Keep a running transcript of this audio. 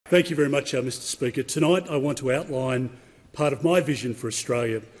Thank you very much, Mr Speaker. Tonight I want to outline part of my vision for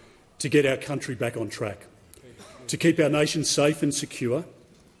Australia to get our country back on track, to keep our nation safe and secure,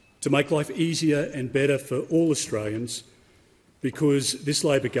 to make life easier and better for all Australians, because this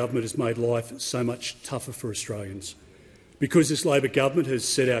Labor government has made life so much tougher for Australians, because this Labor government has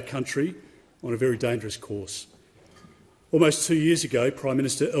set our country on a very dangerous course. Almost 2 years ago, Prime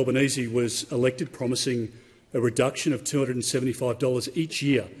Minister Albanese was elected promising a reduction of $275 each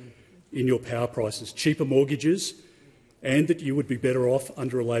year in your power prices, cheaper mortgages, and that you would be better off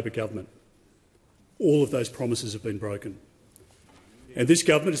under a Labor government. All of those promises have been broken. And this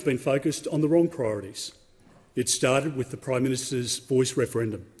government has been focused on the wrong priorities. It started with the Prime Minister's Voice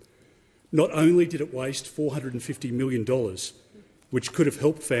referendum. Not only did it waste $450 million, which could have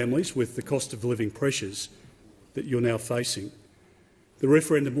helped families with the cost of living pressures that you're now facing, the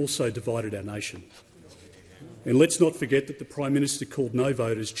referendum also divided our nation. And let's not forget that the Prime Minister called no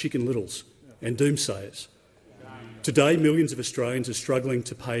voters chicken littles and doomsayers. Today, millions of Australians are struggling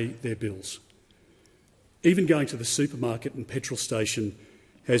to pay their bills. Even going to the supermarket and petrol station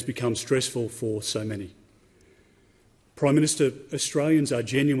has become stressful for so many. Prime Minister, Australians are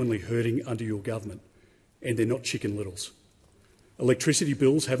genuinely hurting under your government, and they're not chicken littles. Electricity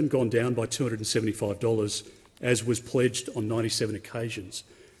bills haven't gone down by $275, as was pledged on 97 occasions.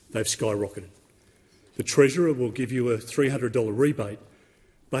 They've skyrocketed. The Treasurer will give you a $300 rebate,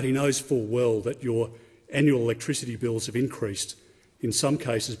 but he knows full well that your annual electricity bills have increased, in some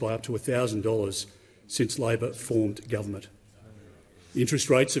cases by up to $1,000 since Labor formed government. Interest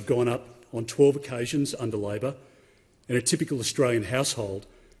rates have gone up on 12 occasions under Labor, and a typical Australian household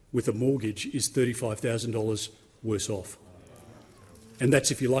with a mortgage is $35,000 worse off. And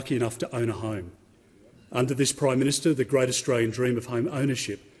that's if you're lucky enough to own a home. Under this Prime Minister, the great Australian dream of home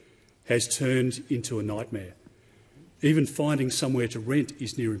ownership has turned into a nightmare. Even finding somewhere to rent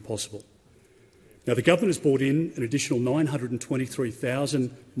is near impossible. Now, the government has brought in an additional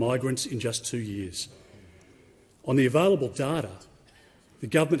 923,000 migrants in just 2 years. On the available data, the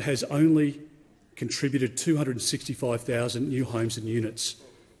government has only contributed 265,000 new homes and units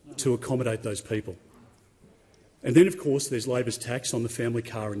to accommodate those people. And then, of course, there's Labor's tax on the family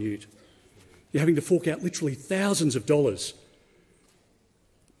car and ute. You're having to fork out literally thousands of dollars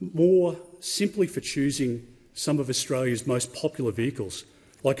more simply for choosing some of Australia's most popular vehicles,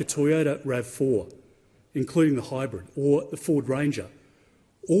 like a Toyota RAV4, including the hybrid, or the Ford Ranger,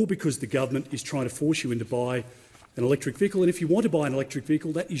 all because the government is trying to force you into buy an electric vehicle. And if you want to buy an electric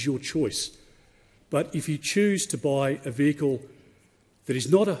vehicle, that is your choice. But if you choose to buy a vehicle that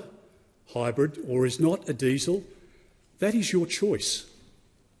is not a hybrid or is not a diesel, that is your choice,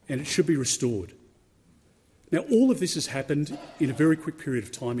 and it should be restored. Now, all of this has happened in a very quick period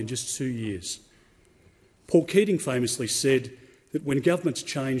of time, in just 2 years. Paul Keating famously said that when governments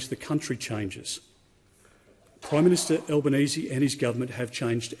change, the country changes. Prime Minister Albanese and his government have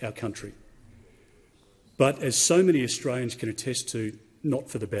changed our country, but as so many Australians can attest to, not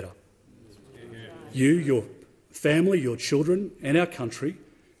for the better. You, your family, your children and our country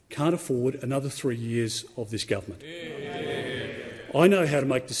can't afford another 3 years of this government. I know how to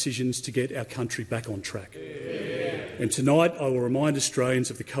make decisions to get our country back on track. And tonight I will remind Australians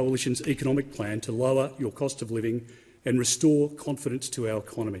of the Coalition's economic plan to lower your cost of living and restore confidence to our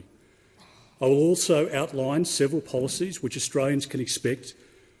economy. I will also outline several policies which Australians can expect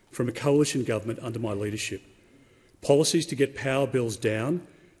from a Coalition government under my leadership. Policies to get power bills down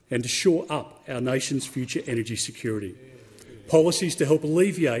and to shore up our nation's future energy security. Policies to help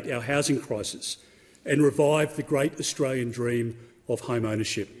alleviate our housing crisis and revive the great Australian dream of home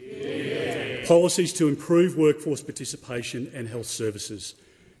ownership. Policies to improve workforce participation and health services,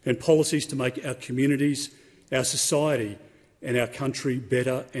 and policies to make our communities, our society and our country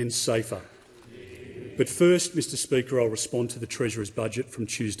better and safer. But first, Mr Speaker, I'll respond to the Treasurer's budget from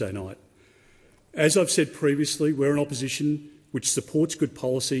Tuesday night. As I've said previously, we're an opposition which supports good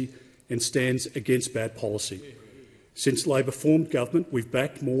policy and stands against bad policy. Since Labor formed government, we've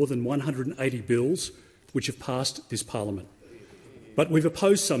backed more than 180 bills which have passed this parliament. But we've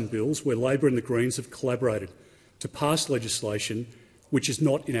opposed some bills where Labor and the Greens have collaborated to pass legislation which is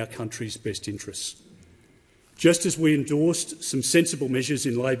not in our country's best interests. Just as we endorsed some sensible measures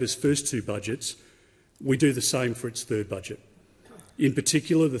in Labor's first two budgets, we do the same for its third budget. In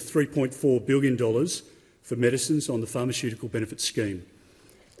particular, the $3.4 billion for medicines on the Pharmaceutical Benefits Scheme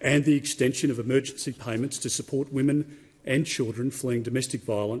and the extension of emergency payments to support women and children fleeing domestic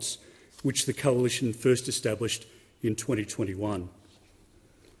violence, which the Coalition first established in 2021.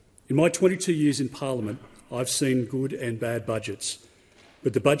 In my 22 years in Parliament, I've seen good and bad budgets,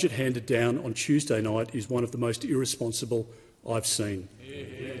 but the budget handed down on Tuesday night is one of the most irresponsible I've seen.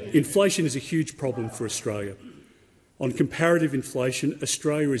 Inflation is a huge problem for Australia. On comparative inflation,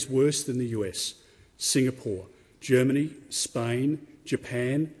 Australia is worse than the US, Singapore, Germany, Spain,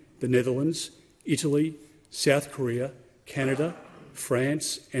 Japan, the Netherlands, Italy, South Korea, Canada,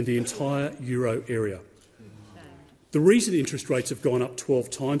 France and the entire euro area. The reason interest rates have gone up 12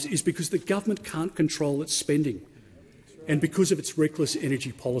 times is because the government can't control its spending and because of its reckless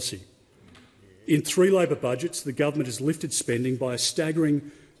energy policy. In 3 Labor budgets, the government has lifted spending by a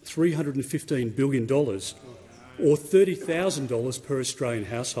staggering $315 billion, or $30,000 per Australian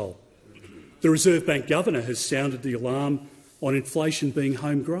household. The Reserve Bank Governor has sounded the alarm on inflation being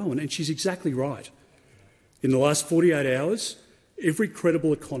homegrown, and she's exactly right. In the last 48 hours, every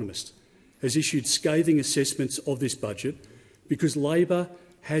credible economist has issued scathing assessments of this budget because Labor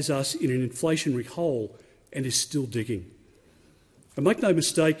has us in an inflationary hole and is still digging. And make no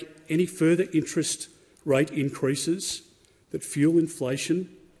mistake, any further interest rate increases that fuel inflation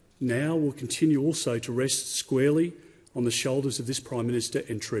now will continue also to rest squarely on the shoulders of this Prime Minister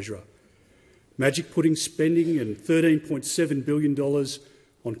and Treasurer. Magic pudding spending and $13.7 billion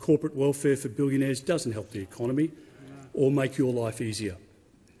on corporate welfare for billionaires doesn't help the economy or make your life easier.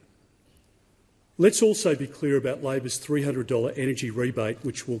 Let's also be clear about Labor's $300 energy rebate,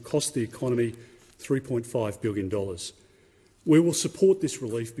 which will cost the economy $3.5 billion. We will support this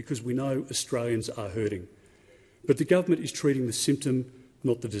relief because we know Australians are hurting. But the government is treating the symptom,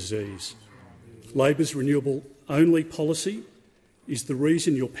 not the disease. Labor's renewable-only policy is the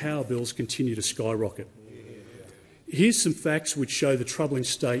reason your power bills continue to skyrocket. Here's some facts which show the troubling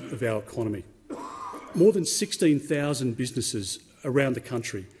state of our economy. More than 16,000 businesses around the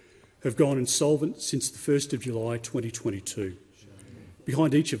country have gone insolvent since the 1st of July 2022.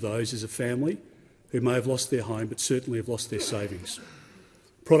 Behind each of those is a family who may have lost their home but certainly have lost their savings.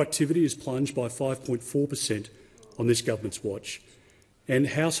 Productivity has plunged by 5.4% on this government's watch, and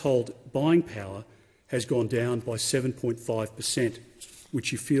household buying power has gone down by 7.5%,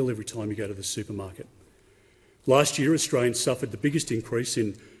 which you feel every time you go to the supermarket. Last year, Australians suffered the biggest increase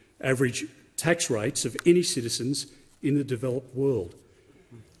in average tax rates of any citizens in the developed world.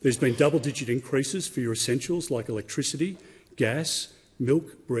 There's been double-digit increases for your essentials like electricity, gas,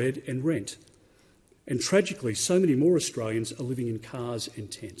 milk, bread and rent. And tragically, so many more Australians are living in cars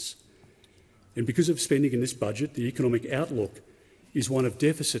and tents. And because of spending in this budget, the economic outlook is one of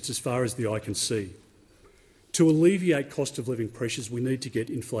deficits as far as the eye can see. To alleviate cost of living pressures, we need to get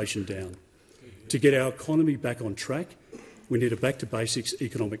inflation down. To get our economy back on track, we need a back-to-basics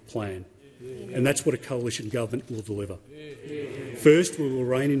economic plan. And that's what a coalition government will deliver. First, we will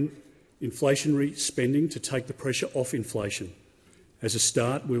rein in inflationary spending to take the pressure off inflation. As a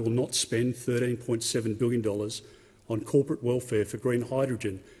start, we will not spend $13.7 billion on corporate welfare for green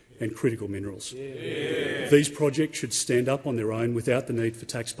hydrogen and critical minerals. These projects should stand up on their own without the need for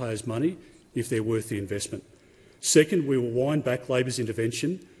taxpayers' money if they're worth the investment. Second, we will wind back Labor's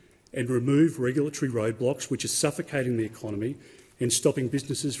intervention and remove regulatory roadblocks which are suffocating the economy and stopping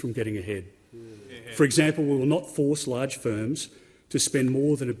businesses from getting ahead. For example, we will not force large firms to spend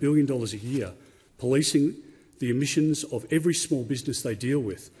more than $1 billion a year policing the emissions of every small business they deal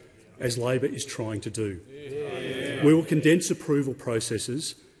with, as Labor is trying to do. We will condense approval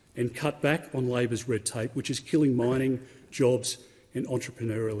processes and cut back on Labor's red tape, which is killing mining, jobs and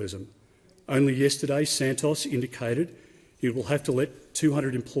entrepreneurialism. Only yesterday, Santos indicated it will have to let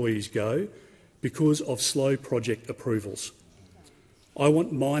 200 employees go because of slow project approvals. I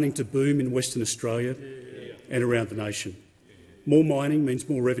want mining to boom in Western Australia and around the nation. More mining means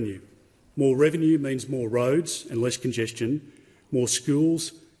more revenue. More revenue means more roads and less congestion, more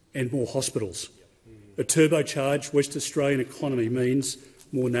schools and more hospitals. A turbocharged West Australian economy means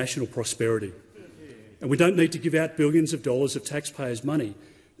more national prosperity. And we don't need to give out billions of dollars of taxpayers' money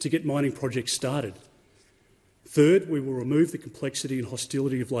to get mining projects started. Third, we will remove the complexity and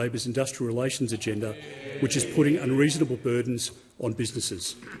hostility of Labor's industrial relations agenda, which is putting unreasonable burdens on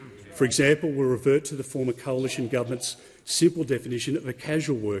businesses. For example, we'll revert to the former coalition government's simple definition of a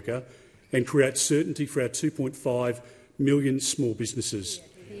casual worker and create certainty for our 2.5 million small businesses.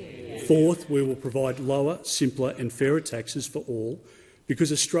 Fourth, we will provide lower, simpler and fairer taxes for all,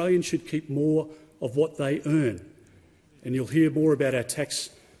 because Australians should keep more of what they earn. And you'll hear more about our tax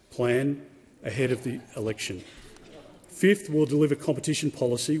plan ahead of the election. Fifth, we'll deliver competition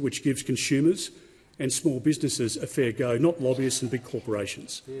policy which gives consumers and small businesses a fair go, not lobbyists and big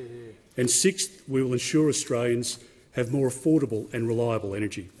corporations. And sixth, we will ensure Australians have more affordable and reliable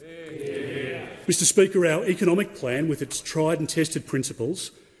energy. Mr Speaker, our economic plan, with its tried and tested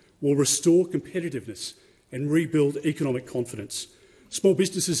principles, will restore competitiveness and rebuild economic confidence. Small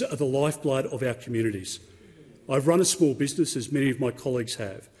businesses are the lifeblood of our communities. I've run a small business, as many of my colleagues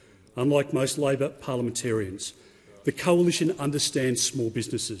have. unlike most Labor parliamentarians. The Coalition understands small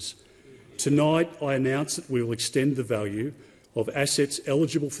businesses. Tonight, I announce that we will extend the value of assets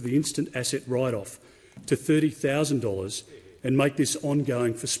eligible for the instant asset write-off to $30,000 and make this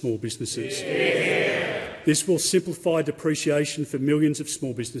ongoing for small businesses. Yeah. This will simplify depreciation for millions of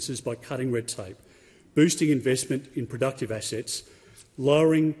small businesses by cutting red tape, boosting investment in productive assets,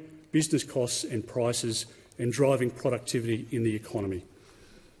 lowering business costs and prices, and driving productivity in the economy.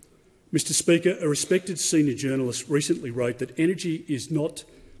 Mr Speaker, a respected senior journalist recently wrote that energy is not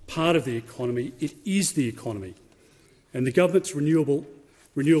part of the economy, it is the economy. And the government's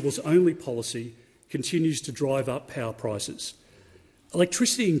renewables-only policy continues to drive up power prices.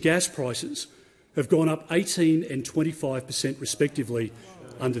 Electricity and gas prices have gone up 18% and 25% respectively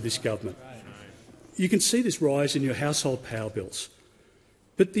under this government. You can see this rise in your household power bills.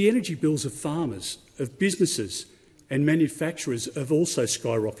 But the energy bills of farmers, of businesses and manufacturers have also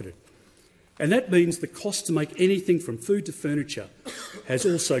skyrocketed. And that means the cost to make anything from food to furniture has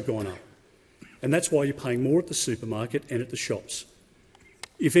also gone up. And that's why you're paying more at the supermarket and at the shops.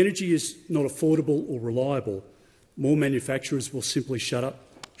 If energy is not affordable or reliable, more manufacturers will simply shut up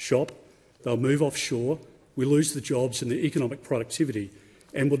shop, they'll move offshore, we lose the jobs and the economic productivity,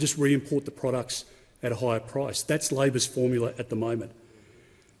 and we'll just re-import the products at a higher price. That's Labor's formula at the moment.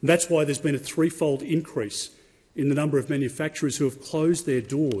 And that's why there's been a threefold increase in the number of manufacturers who have closed their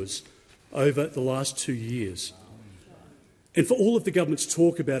doors over the last 2 years. And for all of the government's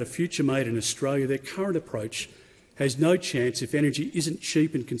talk about a future made in Australia, their current approach has no chance if energy isn't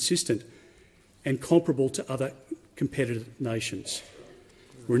cheap and consistent and comparable to other competitive nations.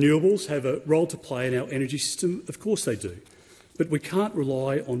 Renewables have a role to play in our energy system, of course they do, but we can't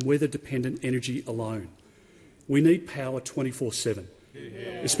rely on weather-dependent energy alone. We need power 24/7,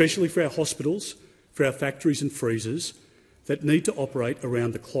 especially for our hospitals, for our factories and freezers that need to operate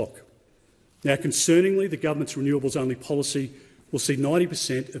around the clock. Now, concerningly, the government's renewables-only policy will see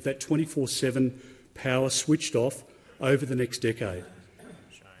 90% of that 24/7 power switched off over the next decade.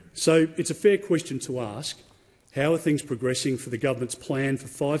 So it's a fair question to ask, how are things progressing for the government's plan for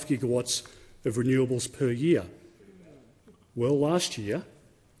 5 gigawatts of renewables per year? Well, last year,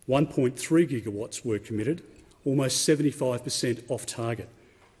 1.3 gigawatts were committed, almost 75% off target.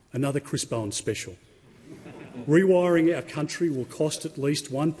 Another Chris Bowen special. Rewiring our country will cost at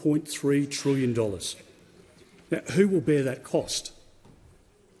least $1.3 trillion. Now, who will bear that cost?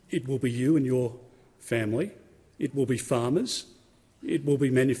 It will be you and your family, it will be farmers, it will be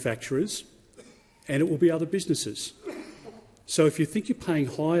manufacturers, and it will be other businesses. So if you think you're paying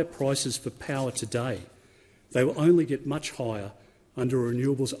higher prices for power today, they will only get much higher under a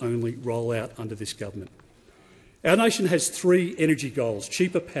renewables-only rollout under this government. Our nation has 3 energy goals: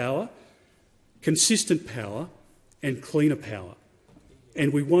 cheaper power, consistent power and cleaner power.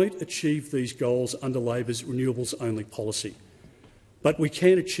 And we won't achieve these goals under Labor's renewables-only policy. But we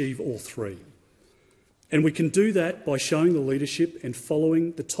can achieve all 3. And we can do that by showing the leadership and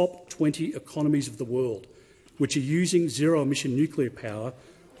following the top 20 economies of the world, which are using zero-emission nuclear power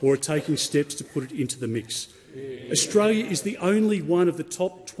or are taking steps to put it into the mix. Australia is the only one of the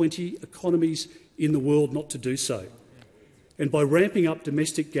top 20 economies in the world not to do so. And by ramping up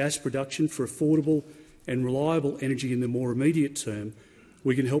domestic gas production for affordable and reliable energy in the more immediate term,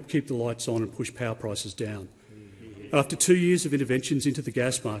 we can help keep the lights on and push power prices down. After 2 years of interventions into the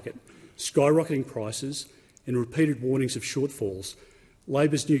gas market, skyrocketing prices and repeated warnings of shortfalls,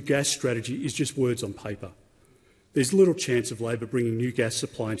 Labor's new gas strategy is just words on paper. There's little chance of Labor bringing new gas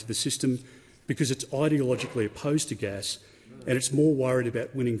supply into the system because it's ideologically opposed to gas and it's more worried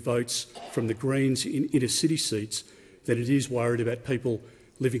about winning votes from the Greens in inner-city seats than it is worried about people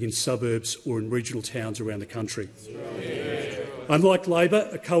living in suburbs or in regional towns around the country. Unlike Labor,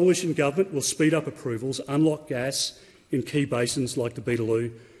 a coalition government will speed up approvals, unlock gas in key basins like the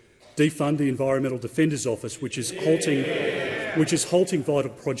Beetaloo, defund the Environmental Defender's Office, which is halting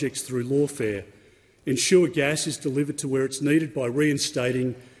vital projects through lawfare, ensure gas is delivered to where it's needed by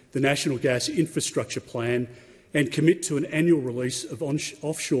reinstating the National Gas Infrastructure Plan, and commit to an annual release of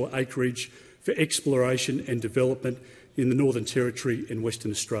offshore acreage for exploration and development in the Northern Territory and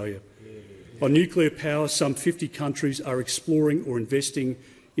Western Australia. On nuclear power, some 50 countries are exploring or investing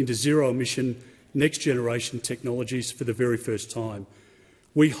into zero-emission, next-generation technologies for the very first time.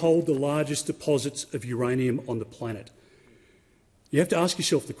 We hold the largest deposits of uranium on the planet. You have to ask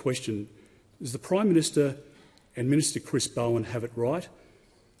yourself the question, does the Prime Minister and Minister Chris Bowen have it right,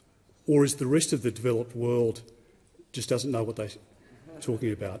 or is the rest of the developed world just doesn't know what they're talking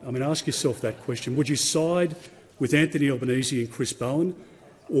about? I mean, ask yourself that question. Would you side with Anthony Albanese and Chris Bowen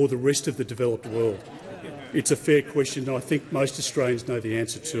or the rest of the developed world? It's a fair question, and I think most Australians know the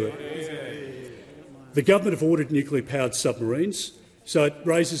answer to it. The government have ordered nuclear-powered submarines, so it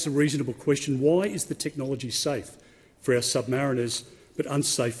raises a reasonable question: why is the technology safe for our submariners but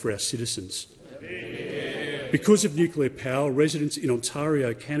unsafe for our citizens? Because of nuclear power, residents in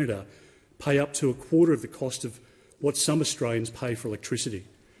Ontario, Canada, pay up to a quarter of the cost of what some Australians pay for electricity.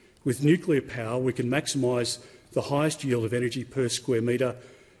 With nuclear power, we can maximise the highest yield of energy per square metre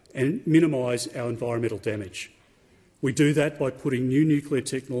and minimise our environmental damage. We do that by putting new nuclear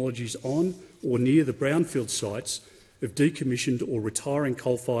technologies on or near the brownfield sites of decommissioned or retiring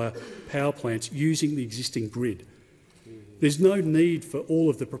coal-fired power plants using the existing grid. There's no need for all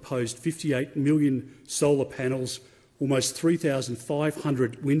of the proposed 58 million solar panels, almost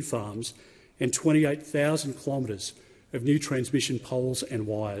 3,500 wind farms and 28,000 kilometres of new transmission poles and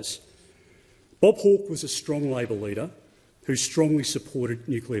wires. Bob Hawke was a strong Labor leader who strongly supported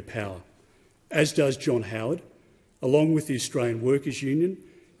nuclear power, as does John Howard, along with the Australian Workers' Union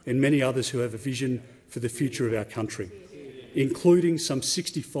and many others who have a vision for the future of our country, including some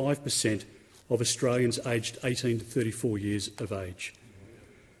 65% of Australians aged 18 to 34 years of age.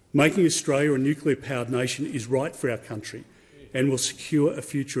 Making Australia a nuclear-powered nation is right for our country and will secure a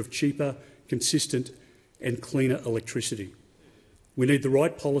future of cheaper, consistent and cleaner electricity. We need the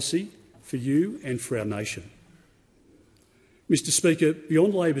right policy for you and for our nation. Mr Speaker,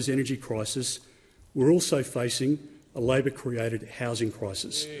 beyond Labor's energy crisis, we're also facing a Labor-created housing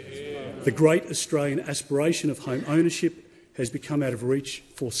crisis. The great Australian aspiration of home ownership has become out of reach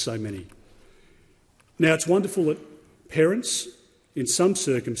for so many. Now, it's wonderful that parents, in some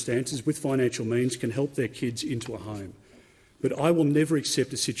circumstances with financial means, can help their kids into a home. But I will never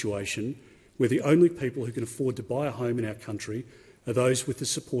accept a situation where the only people who can afford to buy a home in our country are those with the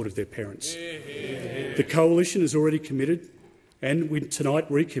support of their parents. The Coalition has already committed, and we tonight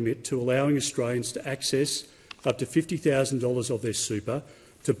recommit, to allowing Australians to access up to $50,000 of their super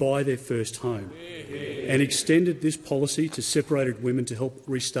to buy their first home, and extended this policy to separated women to help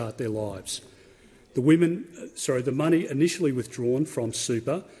restart their lives. The money initially withdrawn from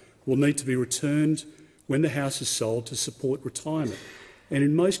super will need to be returned when the house is sold to support retirement, and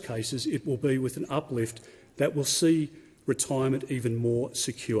in most cases it will be with an uplift that will see retirement even more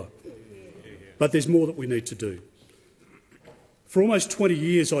secure. But there's more that we need to do. For almost 20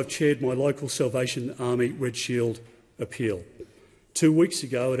 years I've chaired my local Salvation Army Red Shield appeal. 2 weeks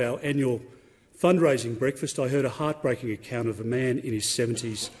ago at our annual fundraising breakfast, I heard a heartbreaking account of a man in his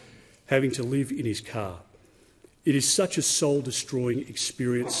 70s having to live in his car. It is such a soul-destroying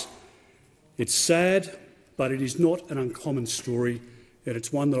experience. It's sad, but it is not an uncommon story, and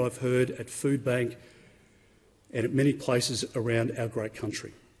it's one that I've heard at Food Bank and at many places around our great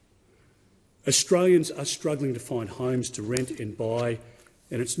country. Australians are struggling to find homes to rent and buy,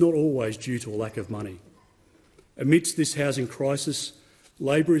 and it's not always due to a lack of money. Amidst this housing crisis,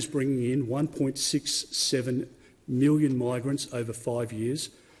 Labor is bringing in 1.67 million migrants over 5 years,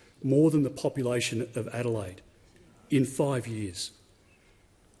 more than the population of Adelaide, in 5 years.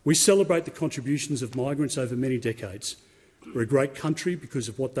 We celebrate the contributions of migrants over many decades. We're a great country because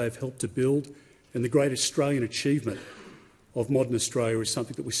of what they've helped to build, and the great Australian achievement of modern Australia is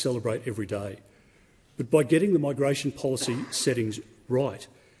something that we celebrate every day. But by getting the migration policy settings right,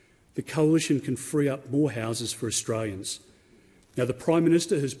 the Coalition can free up more houses for Australians. Now, the Prime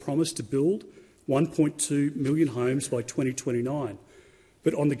Minister has promised to build 1.2 million homes by 2029,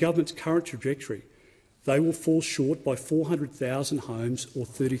 but on the government's current trajectory, they will fall short by 400,000 homes, or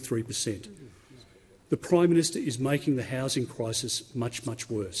 33%. The Prime Minister is making the housing crisis much, much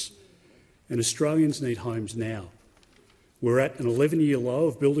worse, and Australians need homes now. We're at an 11-year low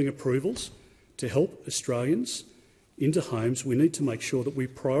of building approvals. To help Australians into homes, we need to make sure that we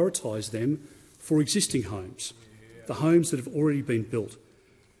prioritise them for existing homes, the homes that have already been built.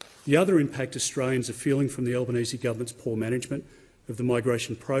 The other impact Australians are feeling from the Albanese government's poor management of the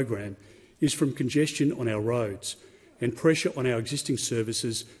migration program is from congestion on our roads and pressure on our existing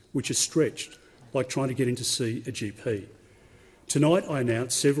services, which are stretched, like trying to get in to see a GP. Tonight I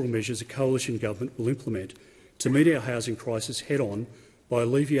announce several measures a Coalition government will implement to meet our housing crisis head-on by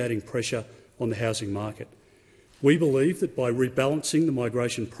alleviating pressure on the housing market. We believe that by rebalancing the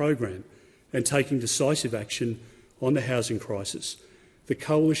migration program and taking decisive action on the housing crisis, the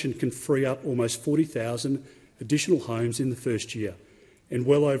Coalition can free up almost 40,000 additional homes in the first year and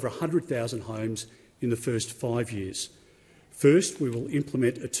well over 100,000 homes in the first 5 years. First, we will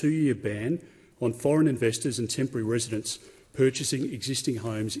implement a 2-year ban on foreign investors and temporary residents purchasing existing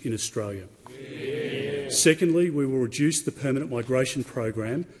homes in Australia. Yeah. Secondly, we will reduce the permanent migration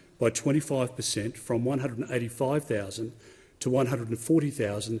program by 25% from 185,000 to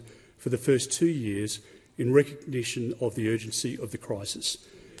 140,000 for the first 2 years in recognition of the urgency of the crisis.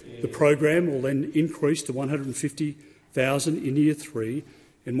 The program will then increase to $150,000 in Year 3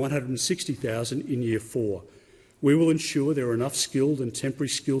 and $160,000 in Year 4. We will ensure there are enough skilled and temporary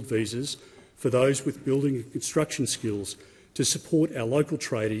skilled visas for those with building and construction skills to support our local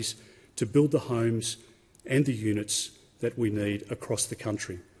tradies to build the homes and the units that we need across the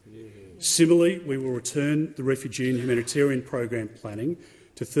country. Similarly, we will return the refugee and humanitarian program planning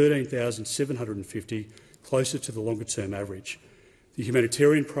to $13,750, closer to the longer-term average. The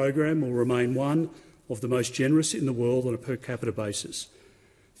humanitarian program will remain one of the most generous in the world on a per capita basis.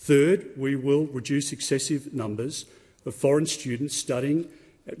 Third, we will reduce excessive numbers of foreign students studying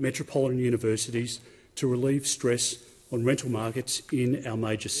at metropolitan universities to relieve stress on rental markets in our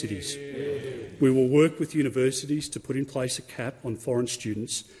major cities. We will work with universities to put in place a cap on foreign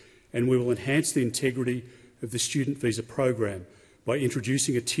students, and we will enhance the integrity of the student visa program by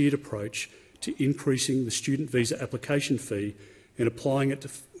introducing a tiered approach to increasing the student visa application fee and applying it to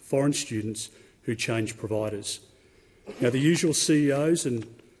foreign students who change providers. Now, the usual CEOs and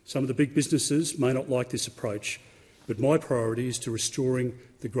some of the big businesses may not like this approach, but my priority is to restoring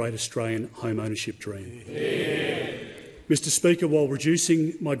the great Australian home ownership dream. Mr Speaker, while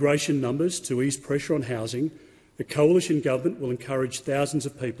reducing migration numbers to ease pressure on housing, the coalition government will encourage thousands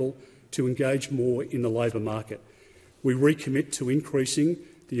of people to engage more in the labour market. We recommit to increasing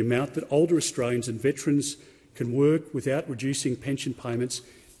the amount that older Australians and veterans can work without reducing pension payments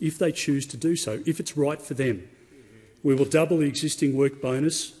if they choose to do so, if it's right for them. We will double the existing work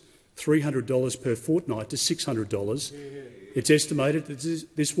bonus, $300 per fortnight, to $600. It's estimated that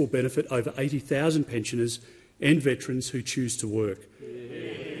this will benefit over 80,000 pensioners and veterans who choose to work.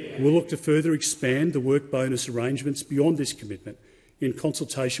 We'll look to further expand the work bonus arrangements beyond this commitment in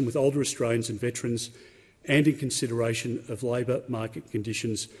consultation with older Australians and veterans and in consideration of labour market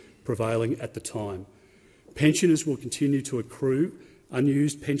conditions prevailing at the time. Pensioners will continue to accrue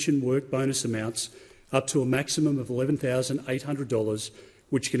unused pension work bonus amounts up to a maximum of $11,800,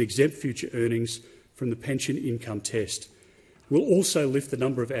 which can exempt future earnings from the pension income test. We'll also lift the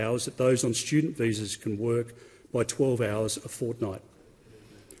number of hours that those on student visas can work by 12 hours a fortnight.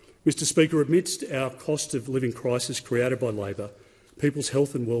 Mr Speaker, amidst our cost of living crisis created by Labor, people's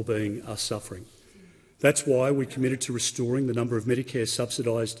health and wellbeing are suffering. That's why we committed to restoring the number of Medicare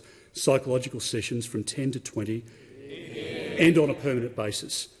subsidised psychological sessions from 10 to 20 and on a permanent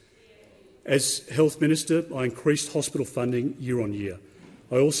basis. As Health Minister, I increased hospital funding year on year.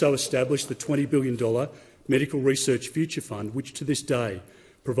 I also established the $20 billion Medical Research Future Fund, which to this day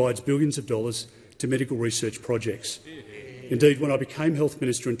provides billions of dollars to medical research projects. Indeed, when I became Health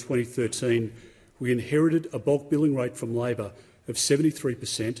Minister in 2013, we inherited a bulk billing rate from Labor of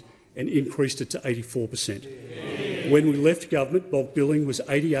 73% and increased it to 84%. When we left government, bulk billing was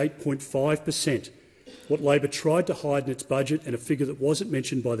 88.5%. What Labor tried to hide in its budget, and a figure that wasn't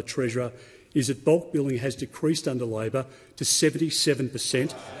mentioned by the Treasurer, is that bulk billing has decreased under Labor to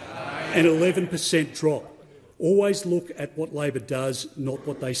 77%, an 11% drop. Always look at what Labor does, not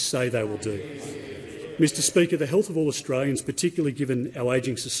what they say they will do. Mr Speaker, the health of all Australians, particularly given our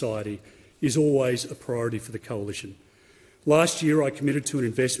ageing society, is always a priority for the Coalition. Last year I committed to an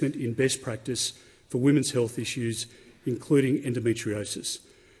investment in best practice for women's health issues, including endometriosis.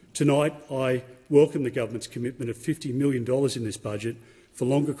 Tonight I welcome the government's commitment of $50 million in this budget for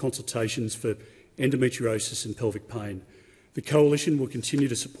longer consultations for endometriosis and pelvic pain. The Coalition will continue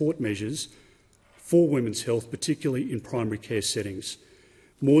to support measures for women's health, particularly in primary care settings.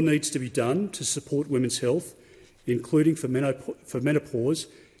 More needs to be done to support women's health, including for menopause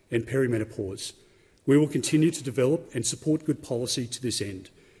and perimenopause. We will continue to develop and support good policy to this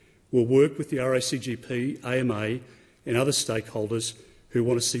end. We'll work with the RACGP, AMA and other stakeholders who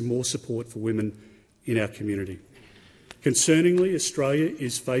want to see more support for women in our community. Concerningly, Australia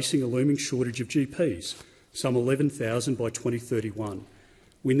is facing a looming shortage of GPs, some 11,000 by 2031.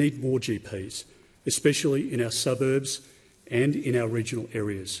 We need more GPs, especially in our suburbs and in our regional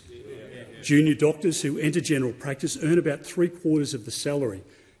areas. Junior doctors who enter general practice earn about 3/4 of the salary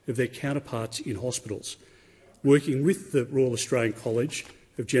of their counterparts in hospitals. Working with the Royal Australian College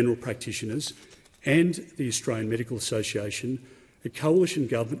of General Practitioners and the Australian Medical Association, the Coalition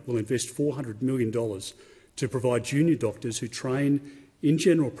Government will invest $400 million to provide junior doctors who train in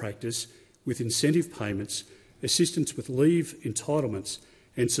general practice with incentive payments, assistance with leave entitlements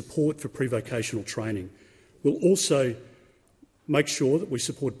and support for pre-vocational training. We'll also make sure that we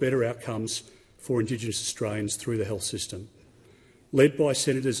support better outcomes for Indigenous Australians through the health system. Led by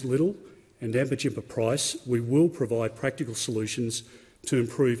Senators Little and Ambajimpa Price, we will provide practical solutions to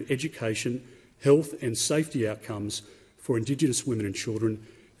improve education, health and safety outcomes for Indigenous women and children,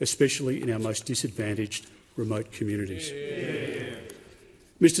 especially in our most disadvantaged remote communities. Yeah.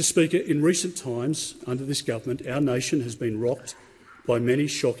 Mr Speaker, in recent times, under this government, our nation has been rocked by many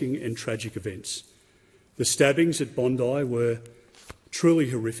shocking and tragic events. The stabbings at Bondi were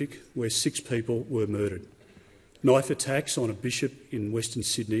truly horrific, where 6 people were murdered. Knife attacks on a bishop in Western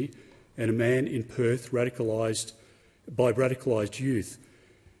Sydney and a man in Perth radicalised by radicalised youth,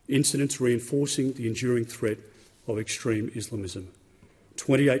 incidents reinforcing the enduring threat of extreme Islamism.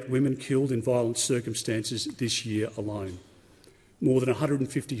 28 women killed in violent circumstances this year alone. More than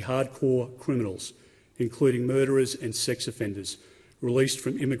 150 hardcore criminals, including murderers and sex offenders, released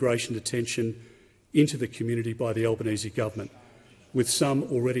from immigration detention into the community by the Albanese government, with some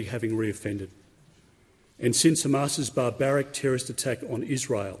already having reoffended. And since Hamas's barbaric terrorist attack on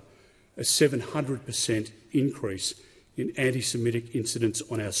Israel, a 700% increase in anti-Semitic incidents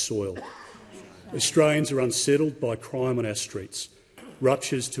on our soil. Australians are unsettled by crime on our streets,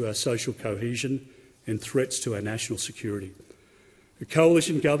 ruptures to our social cohesion and threats to our national security. The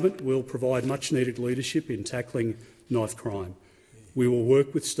coalition government will provide much-needed leadership in tackling knife crime. We will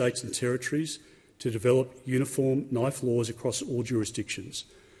work with states and territories to develop uniform knife laws across all jurisdictions,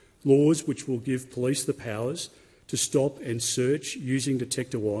 laws which will give police the powers to stop and search using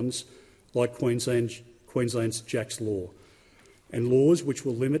detector wands like Queensland's Jack's Law, and laws which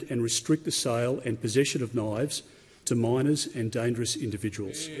will limit and restrict the sale and possession of knives to minors and dangerous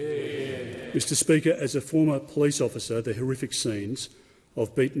individuals. Yeah. Mr Speaker, as a former police officer, the horrific scenes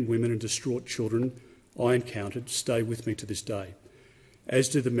of beaten women and distraught children I encountered stay with me to this day, as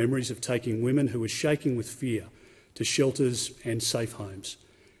do the memories of taking women who were shaking with fear to shelters and safe homes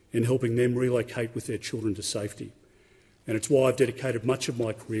and helping them relocate with their children to safety. And it's why I've dedicated much of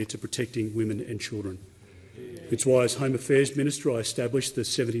my career to protecting women and children. It's why, as Home Affairs Minister, I established the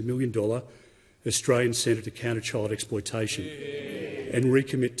 $70 million Australian Centre to Counter Child Exploitation and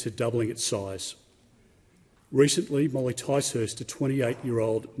recommit to doubling its size. Recently, Molly Ticehurst, a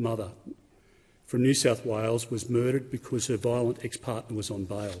 28-year-old mother from New South Wales, was murdered because her violent ex-partner was on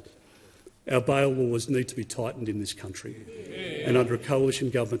bail. Our bail laws need to be tightened in this country, and under a coalition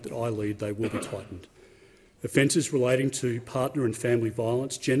government that I lead, they will be tightened. Offences relating to partner and family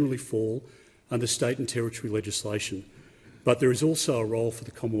violence generally fall under state and territory legislation, but there is also a role for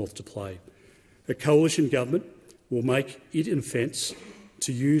the Commonwealth to play. A coalition government will make it an offence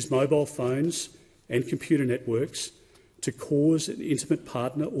to use mobile phones and computer networks to cause an intimate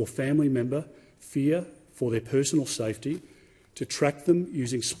partner or family member fear for their personal safety, to track them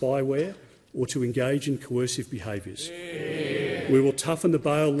using spyware or to engage in coercive behaviours. Yeah. We will toughen the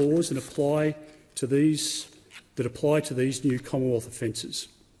bail laws and apply to these new Commonwealth offences.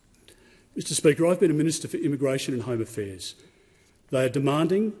 Mr Speaker, I've been a Minister for Immigration and Home Affairs. They are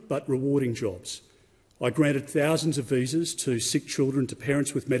demanding but rewarding jobs. I granted thousands of visas to sick children, to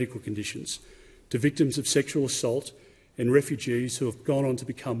parents with medical conditions, to victims of sexual assault and refugees who have gone on to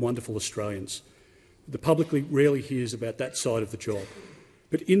become wonderful Australians. The public rarely hears about that side of the job.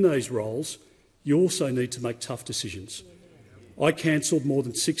 But in those roles, you also need to make tough decisions. I cancelled more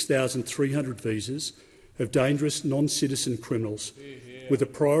than 6,300 visas of dangerous non-citizen criminals, with a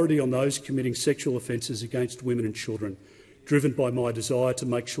priority on those committing sexual offences against women and children, driven by my desire to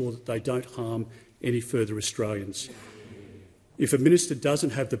make sure that they don't harm any further Australians. If a minister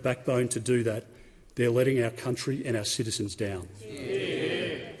doesn't have the backbone to do that, they're letting our country and our citizens down.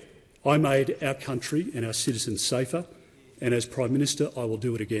 Yeah. I made our country and our citizens safer, and as Prime Minister I will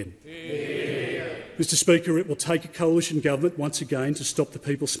do it again. Yeah. Mr Speaker, it will take a coalition government once again to stop the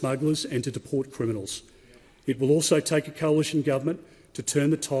people smugglers and to deport criminals. It will also take a coalition government to turn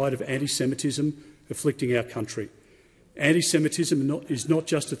the tide of anti-Semitism afflicting our country. Anti-Semitism is not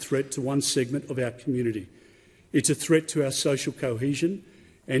just a threat to one segment of our community. It's a threat to our social cohesion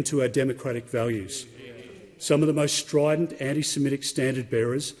and to our democratic values. Some of the most strident anti-Semitic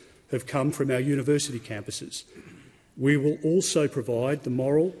standard-bearers have come from our university campuses. We will also provide the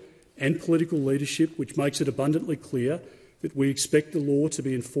moral and political leadership which makes it abundantly clear that we expect the law to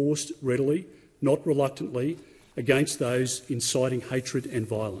be enforced readily, not reluctantly, against those inciting hatred and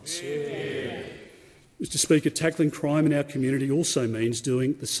violence. Yeah. Mr Speaker, tackling crime in our community also means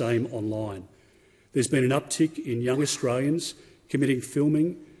doing the same online. There's been an uptick in young Australians committing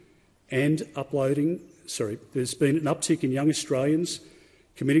filming and uploading. There's been an uptick in young Australians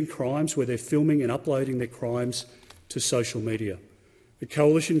committing crimes where they're filming and uploading their crimes to social media. The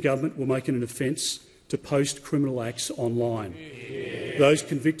coalition government will make it an offence to post criminal acts online. Yeah. Those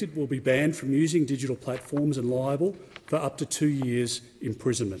convicted will be banned from using digital platforms and liable for up to 2 years'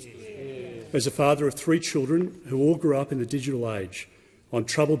 imprisonment. Yeah. As a father of 3 children who all grew up in the digital age, I'm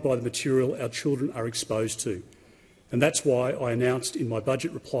troubled by the material our children are exposed to. And that's why I announced in my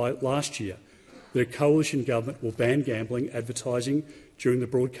budget reply last year that a coalition government will ban gambling advertising during the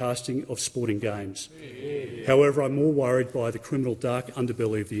broadcasting of sporting games. However, I'm more worried by the criminal dark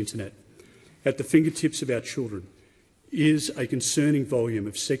underbelly of the internet. At the fingertips of our children is a concerning volume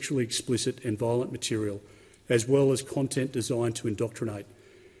of sexually explicit and violent material, as well as content designed to indoctrinate.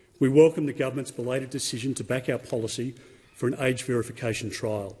 We welcome the government's belated decision to back our policy for an age verification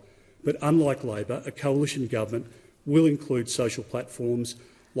trial. But unlike Labor, a coalition government will include social platforms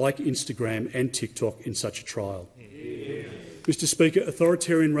like Instagram and TikTok in such a trial. Mr Speaker,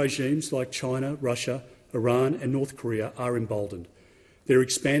 authoritarian regimes like China, Russia, Iran and North Korea are emboldened. They're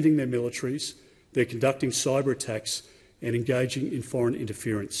expanding their militaries, they're conducting cyber attacks and engaging in foreign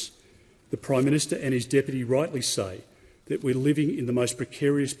interference. The Prime Minister and his deputy rightly say that we're living in the most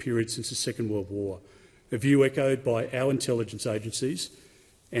precarious period since the Second World War, a view echoed by our intelligence agencies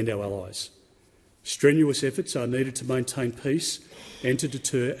and our allies. Strenuous efforts are needed to maintain peace and to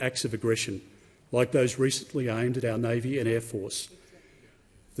deter acts of aggression, like those recently aimed at our Navy and Air Force.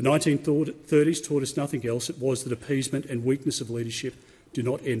 The 1930s taught us nothing else. It was that appeasement and weakness of leadership do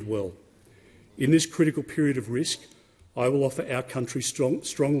not end well. In this critical period of risk, I will offer our country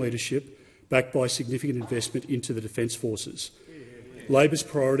strong leadership backed by significant investment into the Defence Forces. Labor's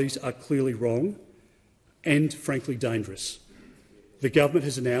priorities are clearly wrong and, frankly, dangerous. The government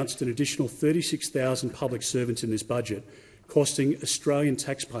has announced an additional 36,000 public servants in this budget, costing Australian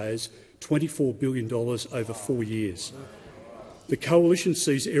taxpayers $24 billion over 4 years. The coalition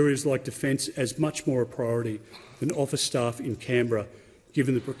sees areas like defence as much more a priority than office staff in Canberra,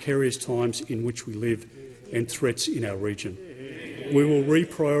 given the precarious times in which we live and threats in our region. We will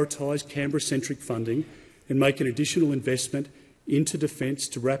reprioritise Canberra-centric funding and make an additional investment into defence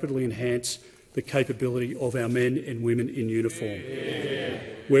to rapidly enhance the capability of our men and women in uniform.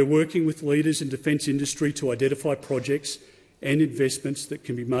 We're working with leaders in defence industry to identify projects and investments that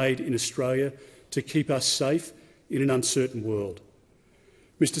can be made in Australia to keep us safe in an uncertain world.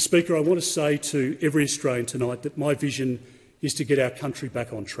 Mr Speaker, I want to say to every Australian tonight that my vision is to get our country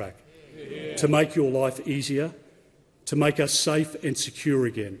back on track, to make your life easier, to make us safe and secure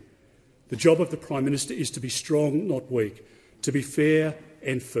again. The job of the Prime Minister is to be strong, not weak, to be fair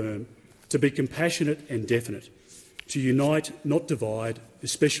and firm, to be compassionate and definite, to unite, not divide,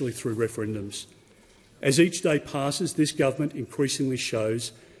 especially through referendums. As each day passes, this government increasingly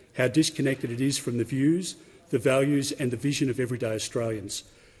shows how disconnected it is from the views, the values and the vision of everyday Australians.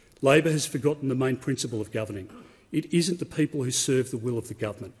 Labor has forgotten the main principle of governing. It isn't the people who serve the will of the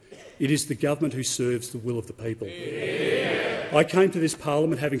government. It is the government who serves the will of the people. I came to this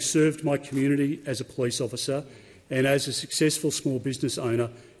parliament having served my community as a police officer and as a successful small business owner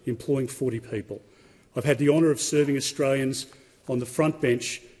employing 40 people. I've had the honour of serving Australians on the front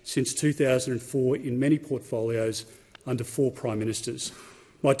bench since 2004 in many portfolios under 4 Prime Ministers.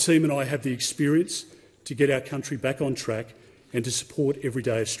 My team and I have the experience to get our country back on track and to support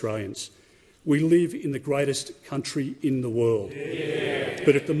everyday Australians. We live in the greatest country in the world.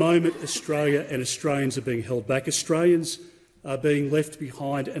 But at the moment, Australia and Australians are being held back. Australians are being left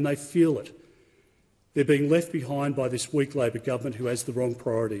behind, and they feel it. They're being left behind by this weak Labor government who has the wrong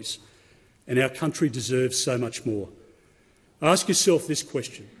priorities, and our country deserves so much more. Ask yourself this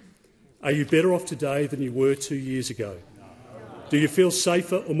question. Are you better off today than you were 2 years ago? Do you feel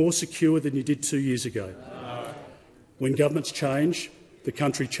safer or more secure than you did 2 years ago? When governments change, the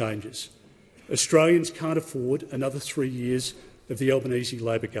country changes. Australians can't afford another 3 years of the Albanese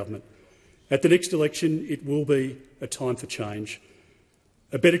Labor government. At the next election, it will be a time for change,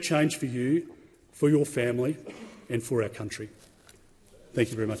 a better change for you, for your family and for our country. Thank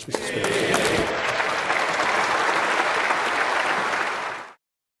you very much, Mr Speaker.